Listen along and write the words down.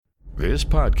This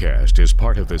podcast is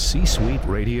part of the C-Suite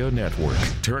Radio Network,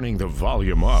 turning the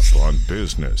volume up on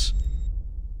business.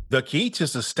 The key to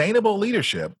sustainable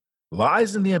leadership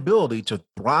lies in the ability to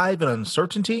thrive in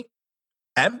uncertainty,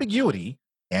 ambiguity,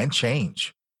 and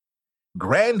change.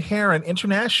 Grand Heron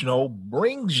International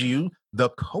brings you the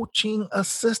Coaching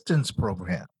Assistance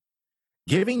Program,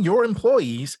 giving your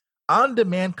employees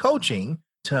on-demand coaching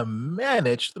to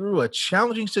manage through a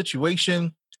challenging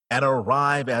situation and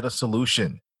arrive at a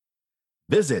solution.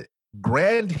 Visit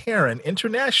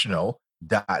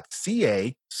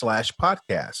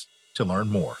grandheroninternational.ca/podcast to learn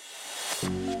more.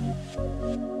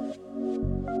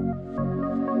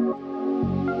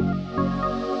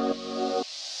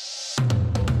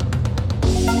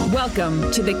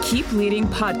 Welcome to the Keep Leading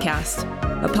Podcast,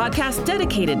 a podcast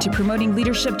dedicated to promoting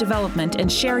leadership development and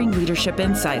sharing leadership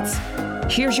insights.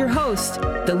 Here's your host,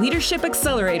 the Leadership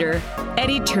Accelerator,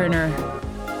 Eddie Turner.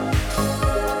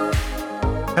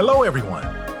 Hello, everyone.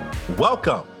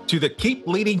 Welcome to the Keep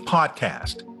Leading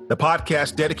Podcast, the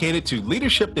podcast dedicated to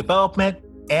leadership development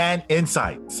and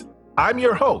insights. I'm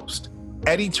your host,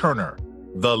 Eddie Turner,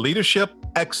 the Leadership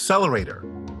Accelerator.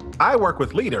 I work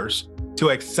with leaders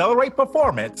to accelerate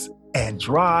performance and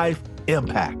drive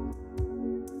impact.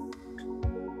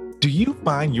 Do you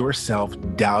find yourself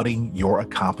doubting your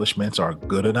accomplishments are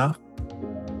good enough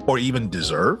or even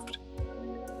deserved?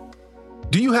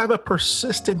 Do you have a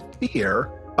persistent fear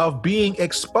of being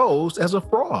exposed as a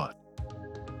fraud?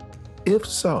 If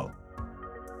so,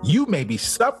 you may be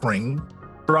suffering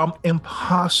from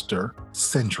imposter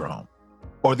syndrome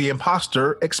or the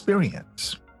imposter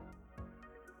experience.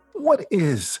 What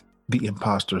is the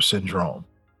imposter syndrome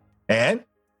and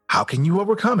how can you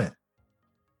overcome it?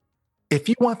 If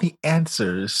you want the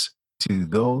answers to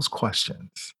those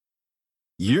questions,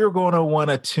 you're going to want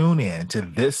to tune in to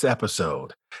this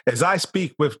episode as I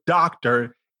speak with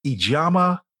Dr.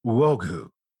 Ijeoma Uwuogu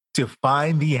to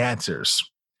find the answers.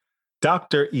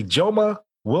 Dr. Ijeoma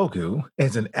Uwuogu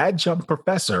is an adjunct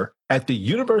professor at the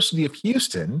University of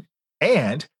Houston,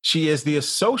 and she is the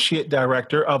Associate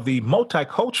Director of the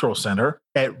Multicultural Center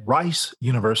at Rice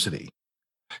University.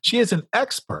 She is an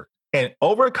expert in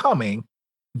overcoming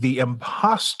the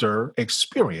imposter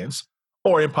experience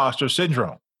or imposter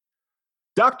syndrome.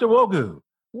 Dr. Uwuogu,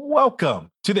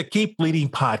 welcome to the Keep Leading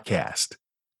Podcast.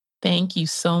 Thank you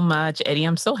so much, Eddie.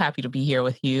 I'm so happy to be here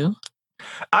with you.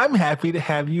 I'm happy to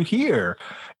have you here.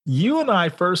 You and I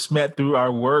first met through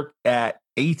our work at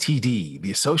ATD,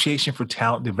 the Association for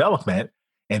Talent Development,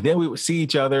 and then we would see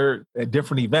each other at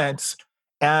different events.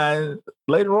 And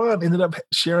later on, ended up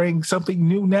sharing something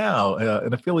new now,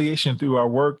 an affiliation through our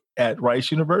work at Rice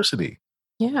University.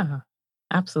 Yeah,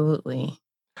 absolutely.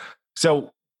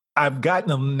 So I've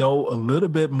gotten to know a little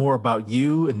bit more about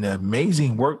you and the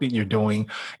amazing work that you're doing.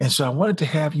 And so I wanted to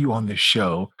have you on the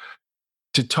show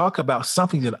to talk about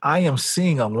something that I am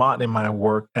seeing a lot in my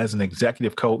work as an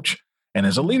executive coach and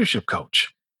as a leadership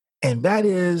coach. And that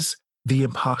is the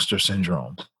imposter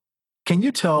syndrome. Can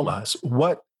you tell us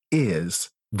what is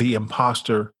the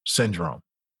imposter syndrome?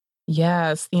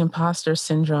 Yes, the imposter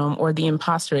syndrome or the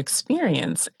imposter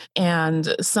experience.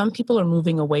 And some people are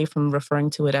moving away from referring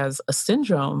to it as a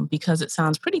syndrome because it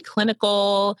sounds pretty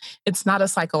clinical. It's not a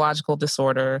psychological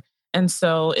disorder. And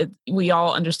so we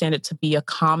all understand it to be a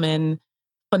common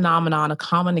phenomenon, a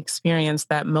common experience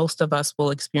that most of us will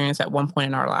experience at one point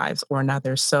in our lives or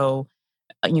another. So,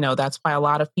 that's why a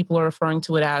lot of people are referring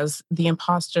to it as the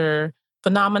imposter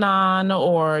phenomenon,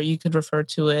 or you could refer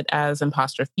to it as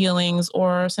imposter feelings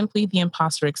or simply the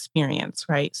imposter experience,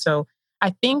 right? So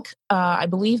I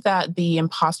believe that the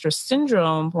imposter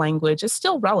syndrome language is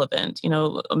still relevant.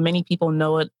 Many people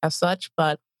know it as such,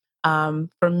 but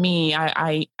for me,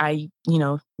 I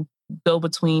go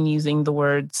between using the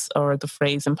words or the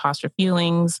phrase imposter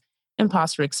feelings,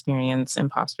 imposter experience,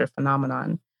 imposter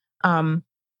phenomenon.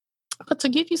 But to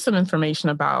give you some information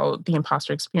about the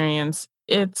imposter experience,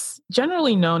 it's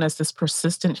generally known as this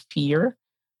persistent fear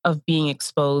of being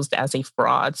exposed as a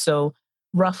fraud. So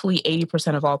roughly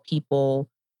 80% of all people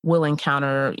will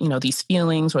encounter, these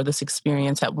feelings or this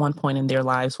experience at one point in their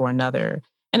lives or another.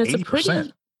 And it's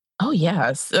 80%. Oh,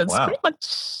 yes. It's Wow. pretty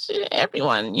much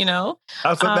everyone,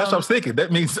 That's what I was thinking.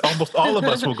 That means almost all of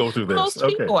us will go through this. Most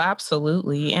people,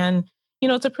 absolutely. And,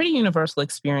 it's a pretty universal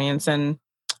experience. And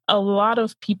a lot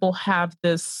of people have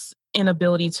this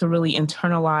inability to really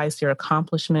internalize their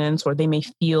accomplishments, or they may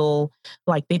feel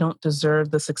like they don't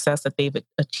deserve the success that they've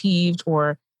achieved,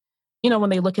 or, when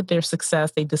they look at their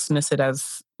success, they dismiss it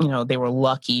as, they were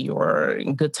lucky or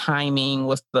good timing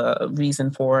was the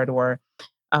reason for it, or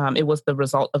it was the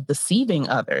result of deceiving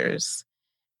others.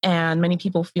 And many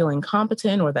people feel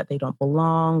incompetent or that they don't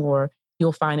belong, or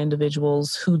you'll find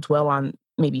individuals who dwell on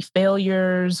maybe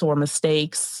failures or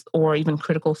mistakes or even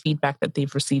critical feedback that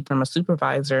they've received from a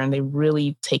supervisor, and they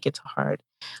really take it to heart.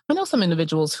 I know some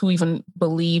individuals who even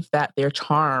believe that their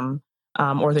charm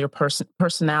or their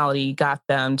personality got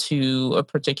them to a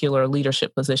particular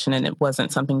leadership position, and it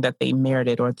wasn't something that they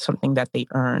merited or something that they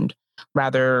earned.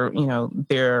 Rather,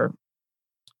 their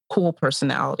cool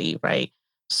personality, right?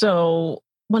 So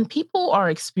when people are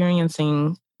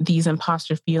experiencing these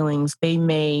imposter feelings, they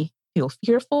may feel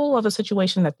fearful of a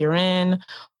situation that they're in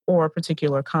or a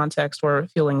particular context, or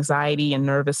feel anxiety and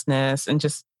nervousness and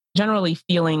just generally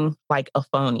feeling like a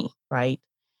phony, right?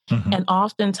 Mhm. And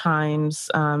oftentimes,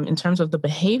 in terms of the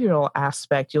behavioral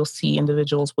aspect, you'll see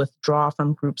individuals withdraw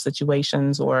from group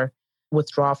situations or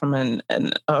withdraw from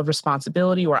a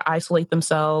responsibility or isolate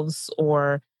themselves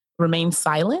or remain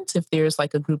silent if there's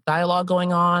like a group dialogue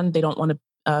going on. They don't want to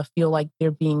feel like they're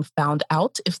being found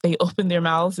out if they open their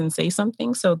mouths and say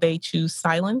something. So they choose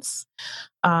silence.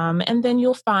 And then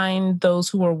you'll find those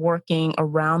who are working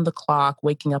around the clock,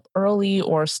 waking up early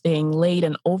or staying late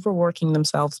and overworking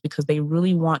themselves because they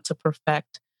really want to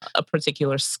perfect a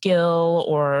particular skill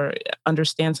or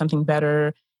understand something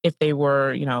better if they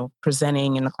were,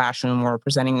 presenting in the classroom or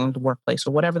presenting in the workplace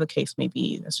or whatever the case may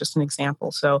be. That's just an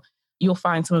example. So you'll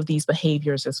find some of these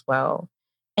behaviors as well.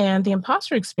 And the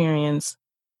imposter experience,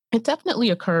 it definitely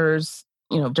occurs,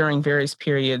 during various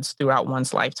periods throughout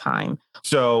one's lifetime.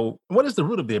 So, what is the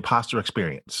root of the imposter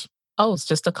experience? Oh, it's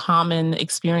just a common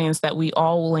experience that we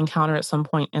all will encounter at some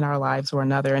point in our lives or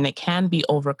another, and it can be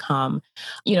overcome.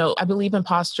 I believe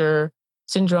imposter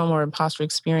syndrome or imposter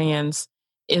experience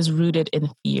is rooted in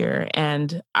fear.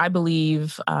 And I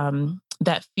believe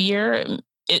that fear,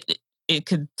 it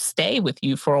could stay with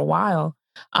you for a while.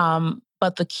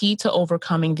 But the key to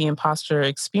overcoming the imposter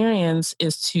experience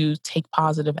is to take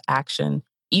positive action.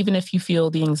 Even if you feel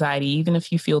the anxiety, even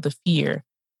if you feel the fear,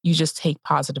 you just take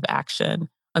positive action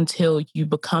until you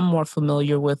become more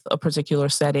familiar with a particular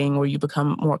setting or you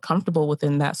become more comfortable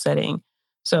within that setting.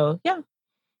 So, yeah.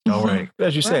 All right.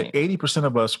 As you said, Right. 80%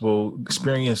 of us will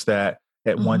experience that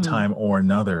at one hmm time or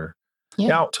another. Yeah.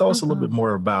 Now, tell us a little hmm bit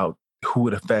more about who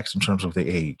it affects in terms of the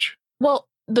age. Well,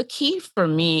 the key for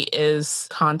me is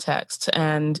context.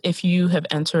 And if you have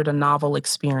entered a novel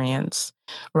experience,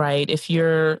 right?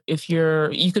 You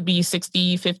could be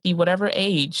 60, 50, whatever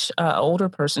age, older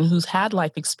person who's had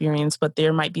life experience, but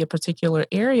there might be a particular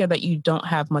area that you don't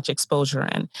have much exposure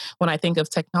in. When I think of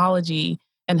technology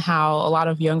and how a lot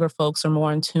of younger folks are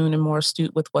more in tune and more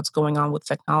astute with what's going on with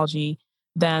technology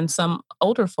than some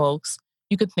older folks,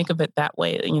 you could think of it that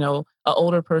way. An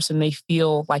older person may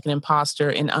feel like an imposter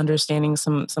in understanding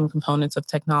some components of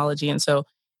technology, and so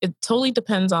it totally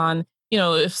depends on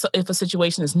if a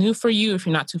situation is new for you, if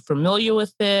you're not too familiar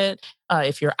with it,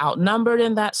 if you're outnumbered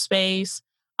in that space.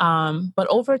 But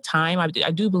over time, I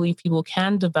do believe people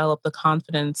can develop the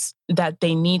confidence that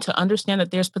they need to understand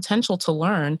that there's potential to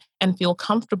learn and feel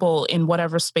comfortable in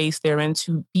whatever space they're in,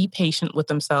 to be patient with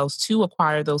themselves, to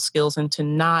acquire those skills, and to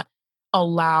not to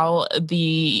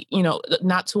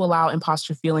allow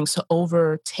imposter feelings to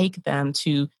overtake them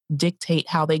to dictate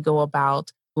how they go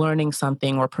about learning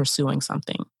something or pursuing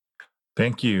something.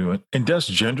 Thank you. And does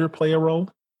gender play a role?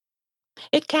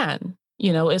 It can,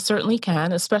 it certainly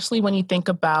can, especially when you think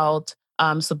about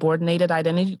subordinated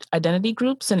identity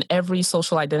groups in every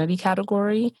social identity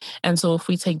category. And so if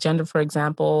we take gender, for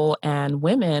example, and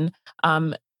women,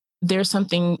 there's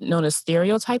something known as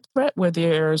stereotype threat, where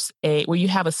where you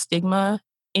have a stigma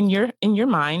in your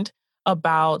mind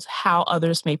about how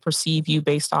others may perceive you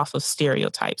based off of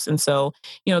stereotypes. And so,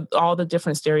 all the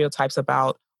different stereotypes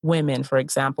about women, for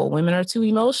example, women are too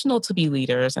emotional to be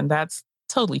leaders, and that's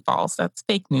totally false. That's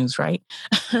fake news, right?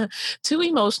 Too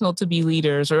emotional to be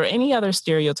leaders, or any other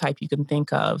stereotype you can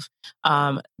think of,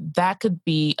 that could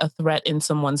be a threat in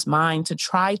someone's mind to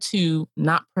try to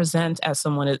not present as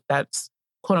someone that's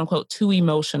quote unquote too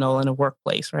emotional in a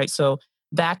workplace, right? So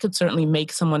that could certainly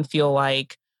make someone feel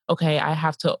like, okay, I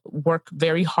have to work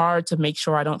very hard to make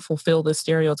sure I don't fulfill this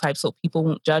stereotype so people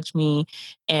won't judge me.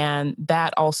 And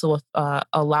that also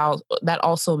that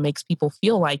also makes people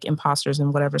feel like imposters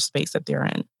in whatever space that they're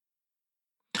in.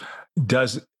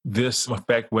 Does this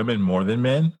affect women more than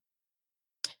men?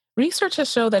 Research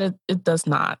has shown that it does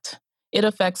not. It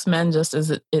affects men just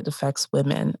as it affects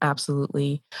women,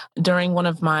 absolutely. During one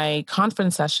of my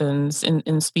conference sessions,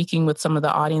 in speaking with some of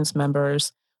the audience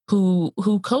members who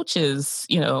coaches,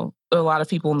 a lot of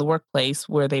people in the workplace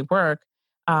where they work,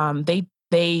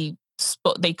 they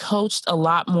coached a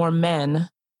lot more men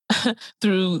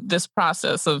through this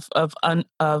process of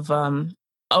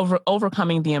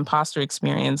overcoming the imposter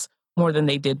experience, more than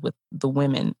they did with the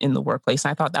women in the workplace.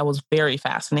 And I thought that was very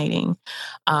fascinating.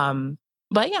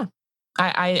 But yeah,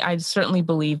 I certainly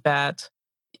believe that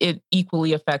it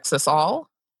equally affects us all.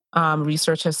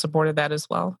 Research has supported that as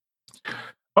well.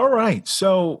 All right.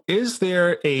 So, is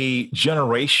there a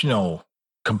generational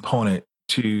component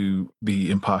to the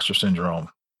imposter syndrome?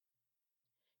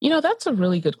 That's a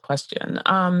really good question.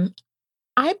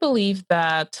 I believe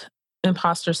that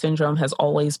imposter syndrome has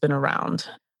always been around.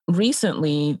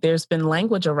 Recently, there's been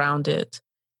language around it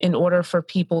in order for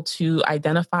people to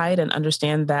identify it and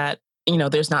understand that,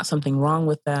 there's not something wrong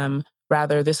with them.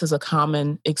 Rather, this is a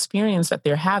common experience that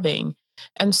they're having.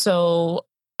 And so,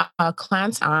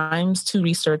 Clarence Imes, two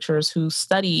researchers who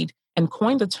studied and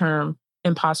coined the term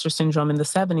imposter syndrome in the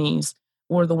 70s,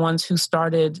 were the ones who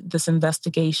started this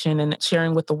investigation and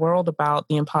sharing with the world about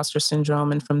the imposter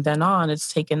syndrome. And from then on,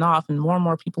 it's taken off and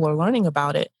more people are learning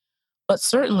about it. But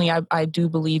certainly, I do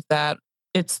believe that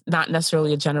it's not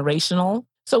necessarily a generational.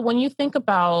 So when you think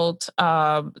about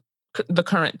the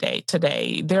current day,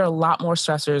 today, there are a lot more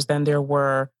stressors than there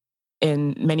were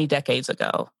in many decades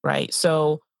ago, right?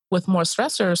 So with more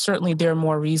stressors, certainly there are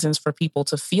more reasons for people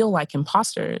to feel like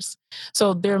imposters.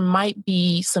 So there might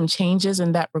be some changes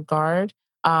in that regard.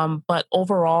 But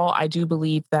overall, I do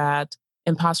believe that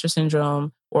imposter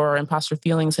syndrome or imposter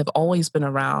feelings have always been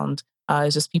around.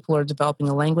 It's just people are developing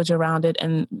a language around it.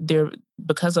 And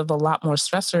because of a lot more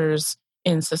stressors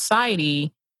in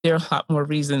society, there are a lot more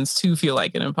reasons to feel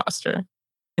like an imposter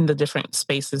in the different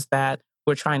spaces that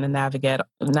we're trying to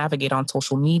navigate on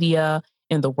social media,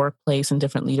 in the workplace, in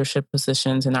different leadership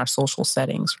positions, in our social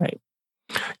settings, right?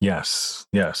 Yes,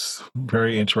 yes.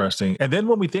 Very interesting. And then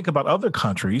when we think about other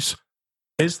countries,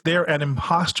 is there an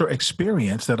imposter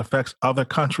experience that affects other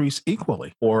countries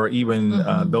equally? Or even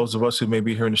those of us who may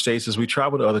be here in the States, as we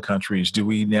travel to other countries, do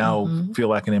we now feel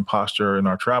like an imposter in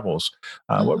our travels?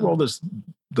 What role does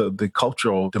the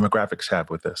cultural demographics have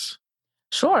with this?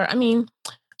 Sure.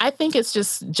 I think it's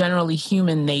just generally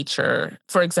human nature.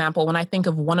 For example, when I think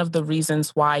of one of the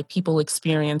reasons why people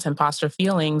experience imposter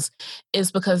feelings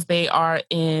is because they are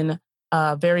in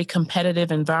very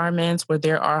competitive environments where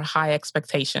there are high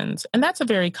expectations. And that's a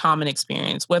very common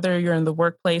experience, whether you're in the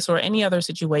workplace or any other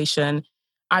situation.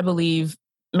 I believe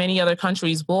many other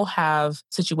countries will have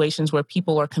situations where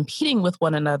people are competing with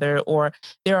one another or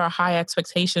there are high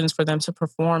expectations for them to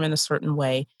perform in a certain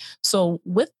way. So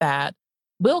with that,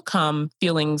 will come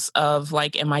feelings of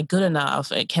like, am I good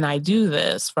enough? Can I do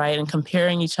this? Right. And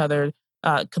comparing each other,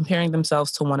 comparing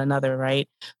themselves to one another. Right.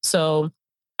 So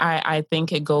I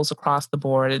think it goes across the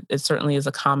board. It certainly is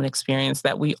a common experience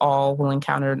that we all will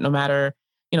encounter, no matter,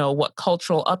 what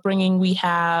cultural upbringing we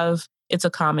have. It's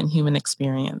a common human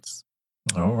experience.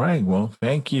 All right. Well,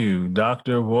 thank you,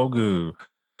 Dr. Wogu.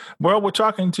 Well, we're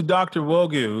talking to Dr.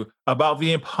 Wogu about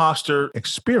the imposter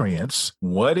experience,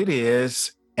 what it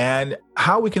is, and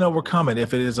how we can overcome it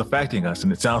if it is affecting us.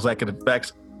 And it sounds like it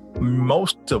affects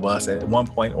most of us at one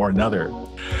point or another.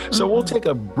 So we'll take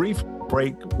a brief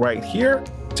break right here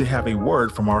to have a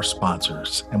word from our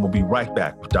sponsors, and we'll be right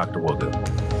back with Dr. Wogu.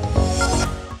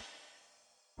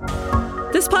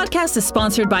 This podcast is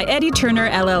sponsored by Eddie Turner,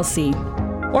 LLC.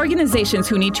 Organizations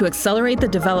who need to accelerate the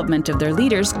development of their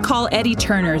leaders call Eddie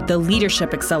Turner the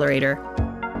Leadership Accelerator.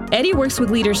 Eddie works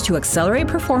with leaders to accelerate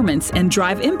performance and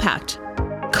drive impact.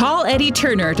 Call Eddie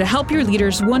Turner to help your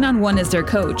leaders one-on-one as their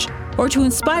coach, or to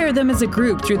inspire them as a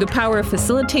group through the power of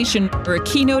facilitation or a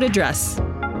keynote address.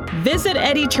 Visit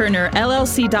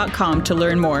EddieTurnerLLC.com to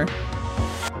learn more.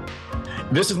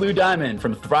 This is Lou Diamond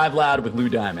from Thrive Loud with Lou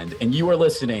Diamond, and you are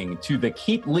listening to the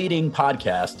Keep Leading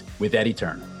podcast with Eddie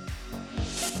Turner.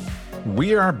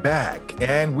 We are back,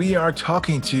 and we are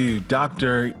talking to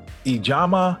Dr.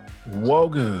 Ijeoma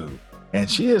Wogu, and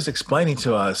she is explaining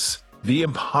to us the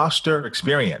imposter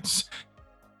experience.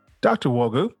 Dr.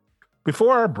 Wogu,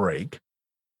 before our break,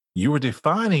 you were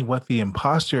defining what the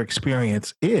imposter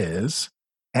experience is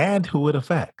and who it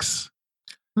affects.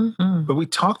 But we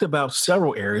talked about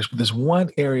several areas, but there's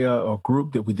one area or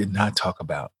group that we did not talk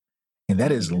about, and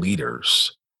that is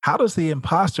leaders. How does the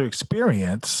imposter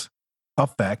experience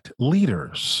affect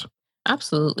leaders?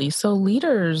 Absolutely. So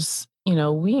leaders,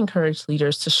 we encourage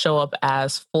leaders to show up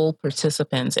as full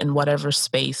participants in whatever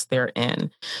space they're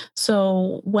in.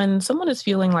 So when someone is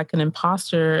feeling like an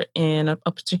imposter in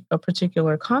a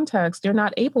particular context, they're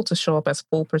not able to show up as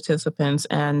full participants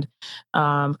and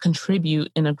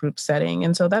contribute in a group setting.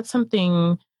 And so that's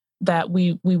something that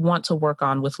we want to work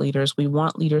on with leaders. We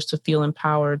want leaders to feel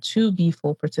empowered to be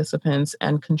full participants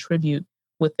and contribute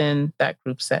within that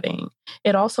group setting.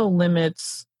 It also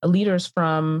limits leaders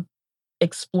from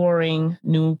exploring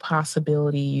new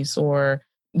possibilities or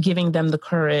giving them the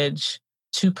courage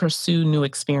to pursue new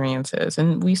experiences.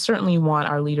 And we certainly want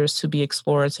our leaders to be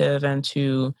explorative and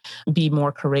to be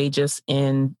more courageous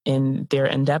in their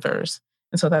endeavors.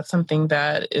 And so that's something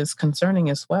that is concerning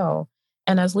as well.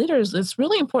 And as leaders, it's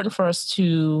really important for us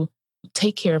to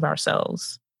take care of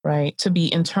ourselves, right? To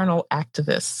be internal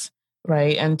activists,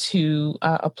 right? And to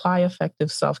apply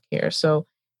effective self-care. So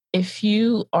if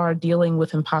you are dealing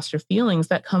with imposter feelings,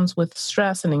 that comes with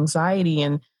stress and anxiety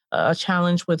and a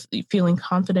challenge with feeling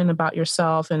confident about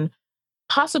yourself and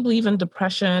possibly even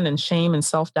depression and shame and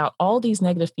self-doubt, all these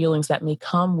negative feelings that may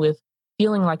come with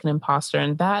feeling like an imposter.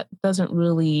 And that doesn't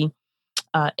really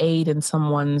aid in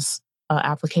someone's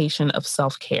application of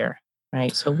self-care,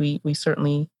 right? So we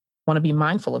certainly want to be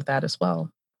mindful of that as well.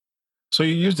 So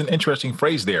you used an interesting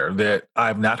phrase there that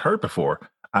I've not heard before.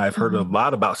 I've heard a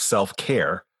lot about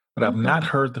self-care, but I've not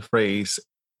heard the phrase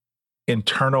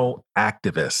internal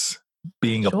activists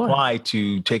being applied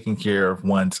to taking care of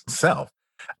one's self.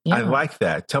 Yeah. I like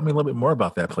that. Tell me a little bit more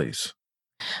about that, please.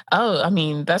 Oh, I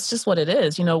mean, that's just what it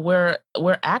is. You know, we're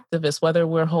activists, whether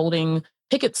we're holding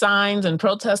picket signs and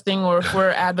protesting or if we're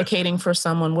advocating for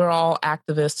someone, we're all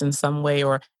activists in some way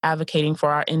or advocating for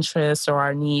our interests or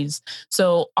our needs.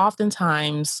 So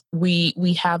oftentimes we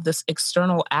have this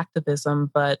external activism,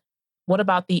 but what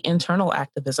about the internal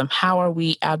activism? How are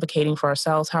we advocating for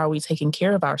ourselves? How are we taking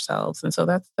care of ourselves? And so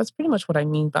that's pretty much what I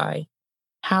mean by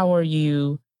how are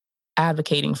you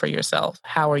advocating for yourself?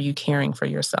 How are you caring for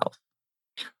yourself?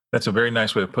 That's a very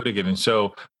nice way of putting it. And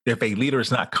so if a leader is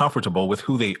not comfortable with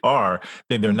who they are,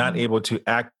 then they're not able to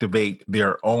activate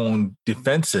their own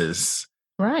defenses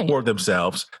for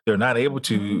themselves. They're not able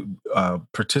to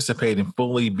participate and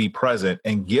fully be present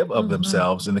and give of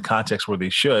themselves in the context where they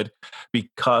should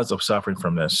because of suffering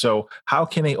from this. So how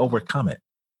can they overcome it?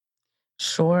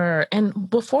 Sure. And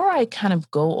before I kind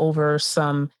of go over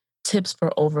some tips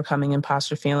for overcoming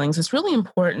imposter feelings, it's really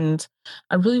important.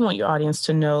 I really want your audience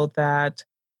to know that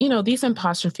these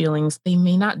imposter feelings, they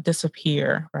may not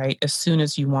disappear, right, as soon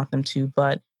as you want them to,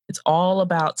 but it's all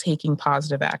about taking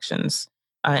positive actions.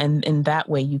 And in that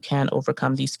way, you can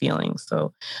overcome these feelings.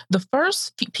 So the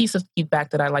first piece of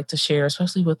feedback that I like to share,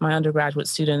 especially with my undergraduate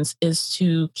students, is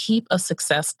to keep a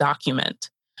success document.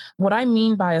 What I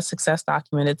mean by a success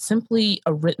document, it's simply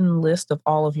a written list of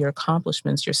all of your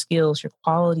accomplishments, your skills, your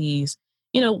qualities,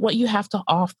 what you have to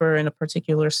offer in a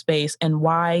particular space and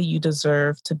why you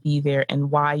deserve to be there and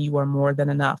why you are more than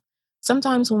enough.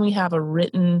 Sometimes when we have a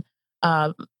written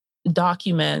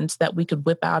document that we could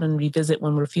whip out and revisit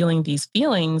when we're feeling these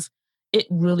feelings, it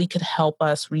really could help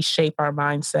us reshape our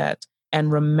mindset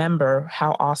and remember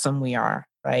how awesome we are,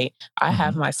 right? I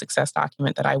have my success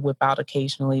document that I whip out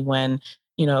occasionally when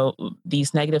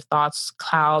these negative thoughts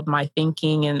cloud my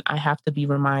thinking and I have to be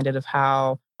reminded of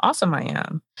how awesome I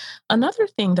am. Another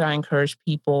thing that I encourage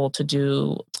people to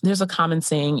do, there's a common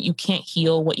saying, you can't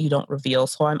heal what you don't reveal.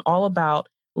 So I'm all about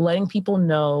letting people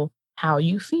know how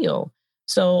you feel.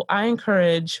 So I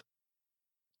encourage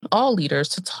all leaders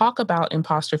to talk about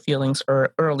imposter feelings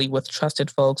early with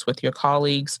trusted folks, with your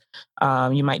colleagues.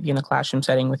 You might be in a classroom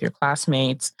setting with your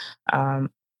classmates.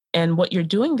 And what you're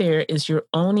doing there is you're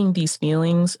owning these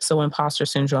feelings so imposter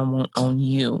syndrome won't own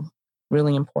you.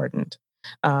 Really important.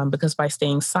 Because by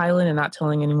staying silent and not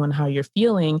telling anyone how you're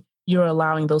feeling, you're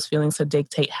allowing those feelings to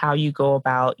dictate how you go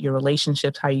about your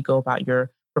relationships, how you go about your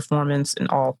performance and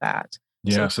all of that.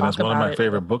 Yes, and that's one of my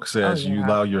favorite books says you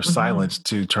allow your silence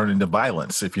to turn into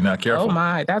violence if you're not careful. Oh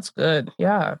my, that's good.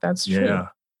 Yeah, that's true. Yeah.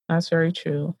 That's very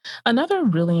true. Another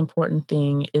really important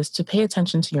thing is to pay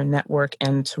attention to your network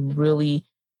and to really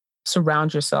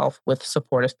surround yourself with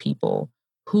supportive people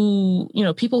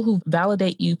people who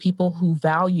validate you, people who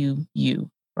value you,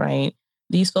 right?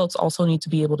 These folks also need to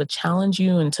be able to challenge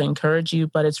you and to encourage you,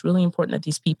 but it's really important that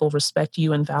these people respect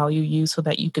you and value you so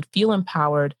that you could feel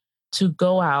empowered to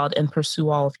go out and pursue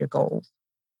all of your goals.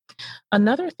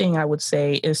 Another thing I would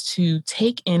say is to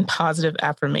take in positive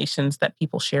affirmations that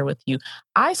people share with you.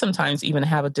 I sometimes even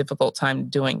have a difficult time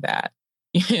doing that.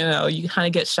 You kind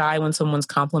of get shy when someone's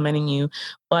complimenting you,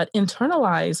 but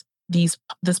internalize this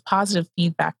positive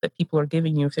feedback that people are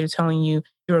giving you. If they're telling you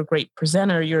you're a great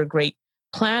presenter, you're a great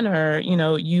planner,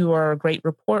 you are a great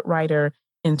report writer,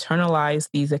 internalize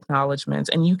these acknowledgments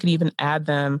and you could even add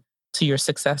them to your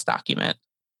success document.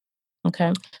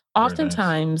 Okay.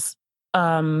 Oftentimes,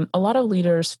 a lot of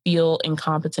leaders feel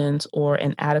incompetent or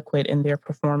inadequate in their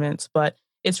performance, but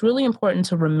it's really important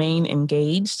to remain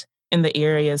engaged in the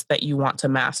areas that you want to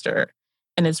master.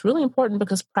 And it's really important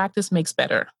because practice makes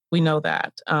better. We know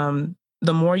that.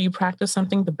 The more you practice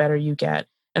something, the better you get.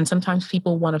 And sometimes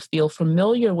people want to feel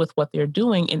familiar with what they're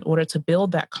doing in order to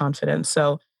build that confidence.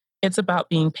 So It's about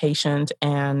being patient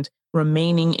and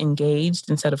remaining engaged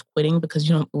instead of quitting because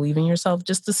you don't believe in yourself,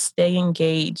 just to stay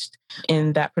engaged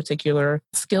in that particular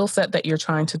skill set that you're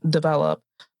trying to develop.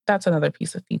 That's another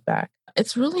piece of feedback.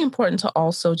 It's really important to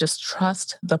also just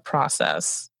trust the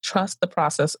process. Trust the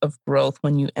process of growth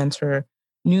when you enter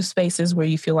new spaces where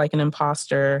you feel like an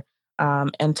imposter,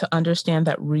 and to understand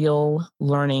that real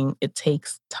learning, it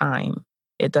takes time.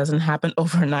 It doesn't happen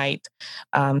overnight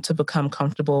to become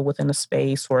comfortable within a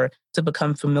space or to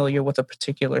become familiar with a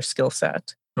particular skill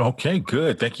set. Okay,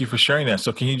 good. Thank you for sharing that.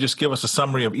 So can you just give us a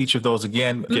summary of each of those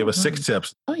again? Give us 6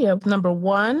 tips. Oh, yeah. Number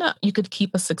 1, you could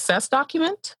keep a success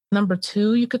document. Number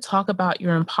 2, you could talk about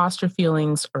your imposter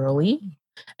feelings early.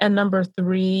 And number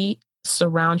 3,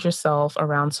 surround yourself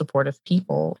around supportive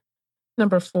people.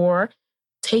 Number 4,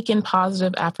 take in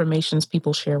positive affirmations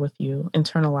people share with you,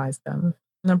 internalize them.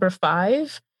 Number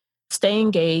 5, stay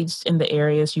engaged in the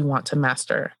areas you want to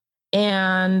master.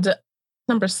 And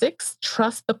number 6,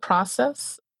 trust the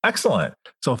process. Excellent.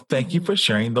 So thank you for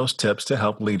sharing those tips to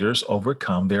help leaders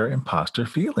overcome their imposter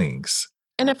feelings.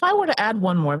 And if I were to add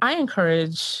one more, I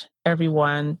encourage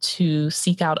everyone to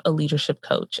seek out a leadership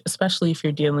coach, especially if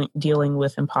you're dealing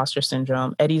with imposter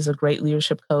syndrome. Eddie's a great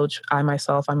leadership coach. I'm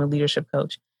a leadership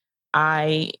coach.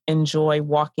 I enjoy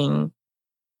walking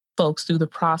folks through the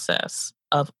process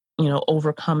of,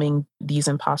 overcoming these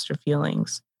imposter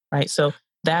feelings, right? So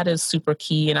that is super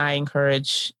key. And I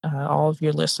encourage all of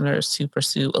your listeners to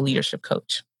pursue a leadership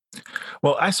coach.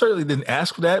 Well, I certainly didn't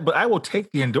ask for that, but I will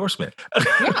take the endorsement. Yeah.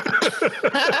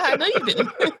 I know you didn't.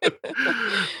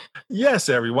 Yes,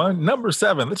 everyone. Number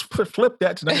 7. Let's flip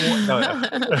that to number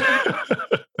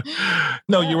 1.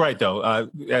 No, you're right, though.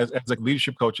 As like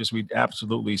leadership coaches, we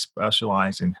absolutely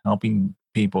specialize in helping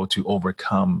people to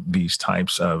overcome these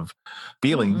types of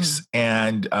feelings.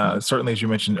 And certainly, as you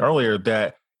mentioned earlier,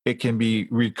 that it can be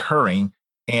recurring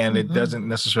and it doesn't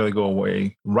necessarily go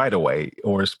away right away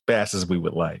or as fast as we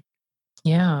would like.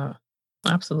 Yeah,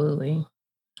 absolutely.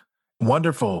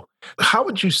 Wonderful. How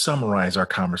would you summarize our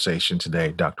conversation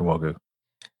today, Dr. Wogu?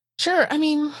 Sure. I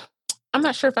mean, I'm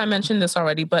not sure if I mentioned this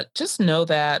already, but just know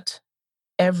that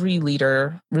every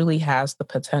leader really has the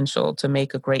potential to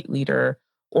make a great leader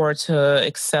or to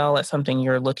excel at something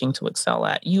you're looking to excel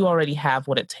at. You already have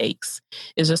what it takes.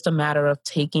 It's just a matter of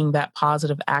taking that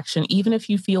positive action, even if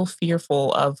you feel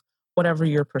fearful of whatever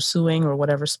you're pursuing or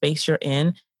whatever space you're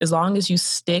in, as long as you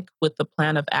stick with the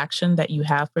plan of action that you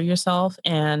have for yourself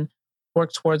and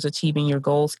work towards achieving your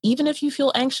goals, even if you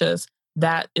feel anxious,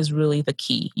 that is really the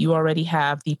key. You already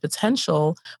have the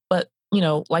potential, but,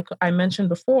 like I mentioned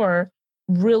before,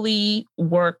 really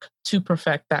work to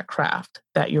perfect that craft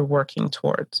that you're working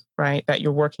towards, right? That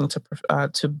you're working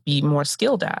to be more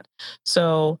skilled at.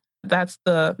 So that's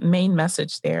the main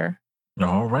message there.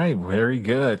 All right. Very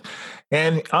good.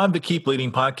 And on the Keep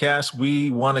Leading podcast,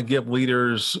 we want to give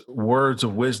leaders words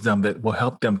of wisdom that will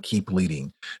help them keep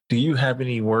leading. Do you have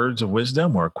any words of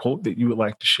wisdom or a quote that you would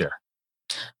like to share?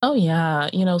 Oh, yeah.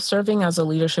 Serving as a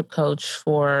leadership coach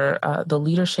for the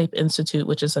Leadership Institute,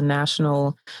 which is a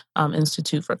national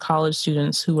institute for college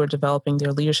students who are developing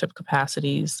their leadership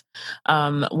capacities.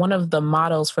 One of the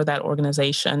mottos for that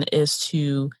organization is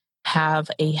to have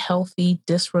a healthy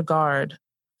disregard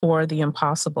for the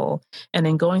impossible. And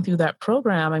in going through that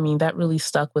program, I mean, that really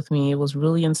stuck with me. It was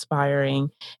really inspiring.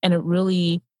 And it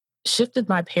really shifted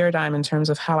my paradigm in terms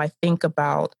of how I think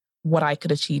about what I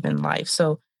could achieve in life.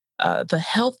 So the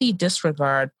healthy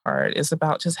disregard part is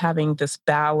about just having this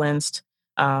balanced,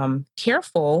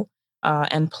 careful,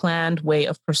 and planned way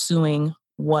of pursuing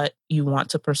what you want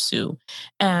to pursue.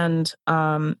 And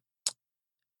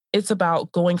it's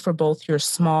about going for both your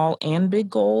small and big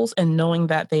goals and knowing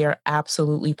that they are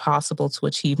absolutely possible to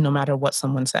achieve no matter what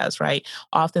someone says, right?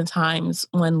 Oftentimes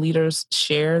when leaders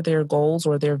share their goals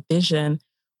or their vision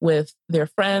with their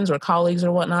friends or colleagues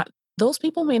or whatnot, those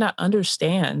people may not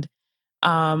understand.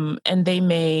 And they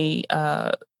may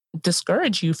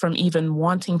discourage you from even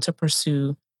wanting to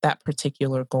pursue that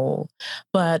particular goal.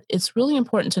 But it's really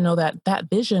important to know that that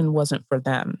vision wasn't for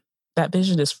them. That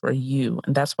vision is for you.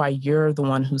 And that's why you're the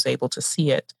one who's able to see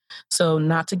it. So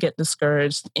not to get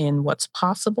discouraged in what's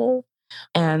possible.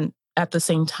 And at the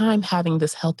same time, having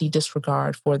this healthy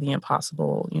disregard for the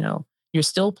impossible. You're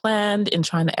still planned in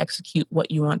trying to execute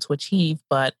what you want to achieve,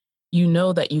 but you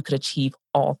know that you could achieve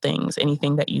all things,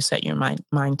 anything that you set your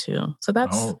mind to. So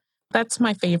that's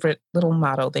my favorite little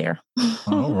motto there.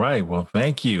 All right. Well,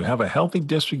 thank you. Have a healthy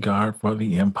disregard for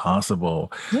the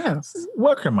impossible. Yes.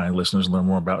 Where can my listeners learn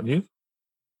more about you?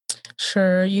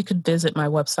 Sure. You could visit my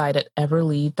website at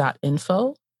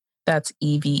everlead.info. That's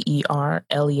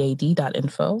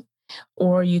EverLead.info.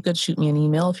 Or you could shoot me an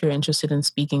email if you're interested in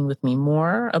speaking with me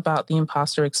more about the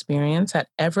imposter experience at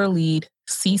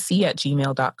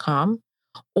everleadcc@gmail.com.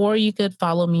 Or you could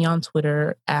follow me on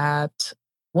Twitter at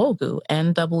Nwogu,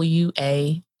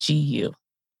 NWAGU.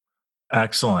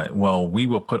 Excellent. Well, we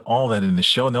will put all that in the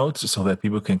show notes so that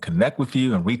people can connect with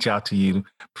you and reach out to you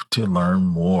to learn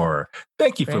more.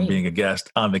 Thank you for being a guest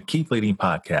on the Keep Leading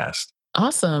podcast.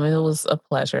 Awesome. It was a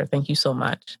pleasure. Thank you so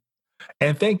much.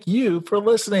 And thank you for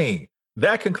listening.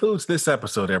 That concludes this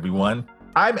episode, everyone.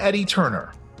 I'm Eddie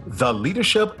Turner, the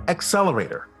Leadership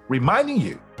Accelerator, reminding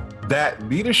you that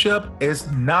leadership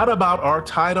is not about our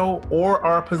title or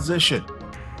our position.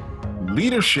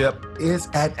 Leadership is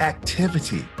an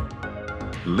activity.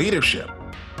 Leadership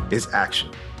is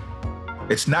action.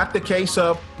 It's not the case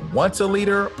of once a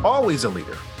leader, always a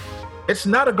leader. It's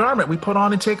not a garment we put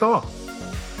on and take off.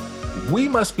 We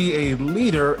must be a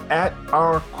leader at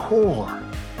our core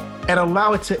and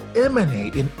allow it to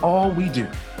emanate in all we do.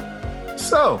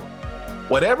 So,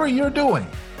 whatever you're doing,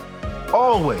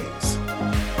 always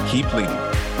keep leading.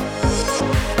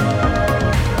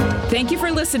 Thank you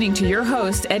for listening to your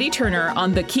host, Eddie Turner,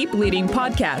 on the Keep Leading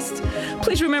podcast.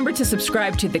 Please remember to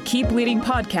subscribe to the Keep Leading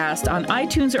podcast on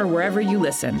iTunes or wherever you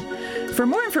listen. For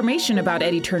more information about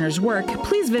Eddie Turner's work,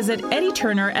 please visit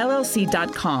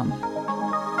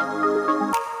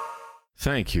eddieturnerllc.com.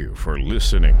 Thank you for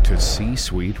listening to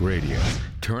C-Suite Radio,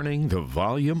 turning the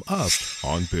volume up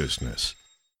on business.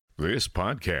 This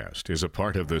podcast is a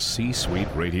part of the C-Suite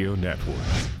Radio Network.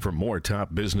 For more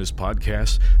top business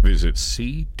podcasts, visit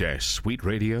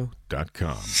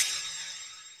c-suiteradio.com.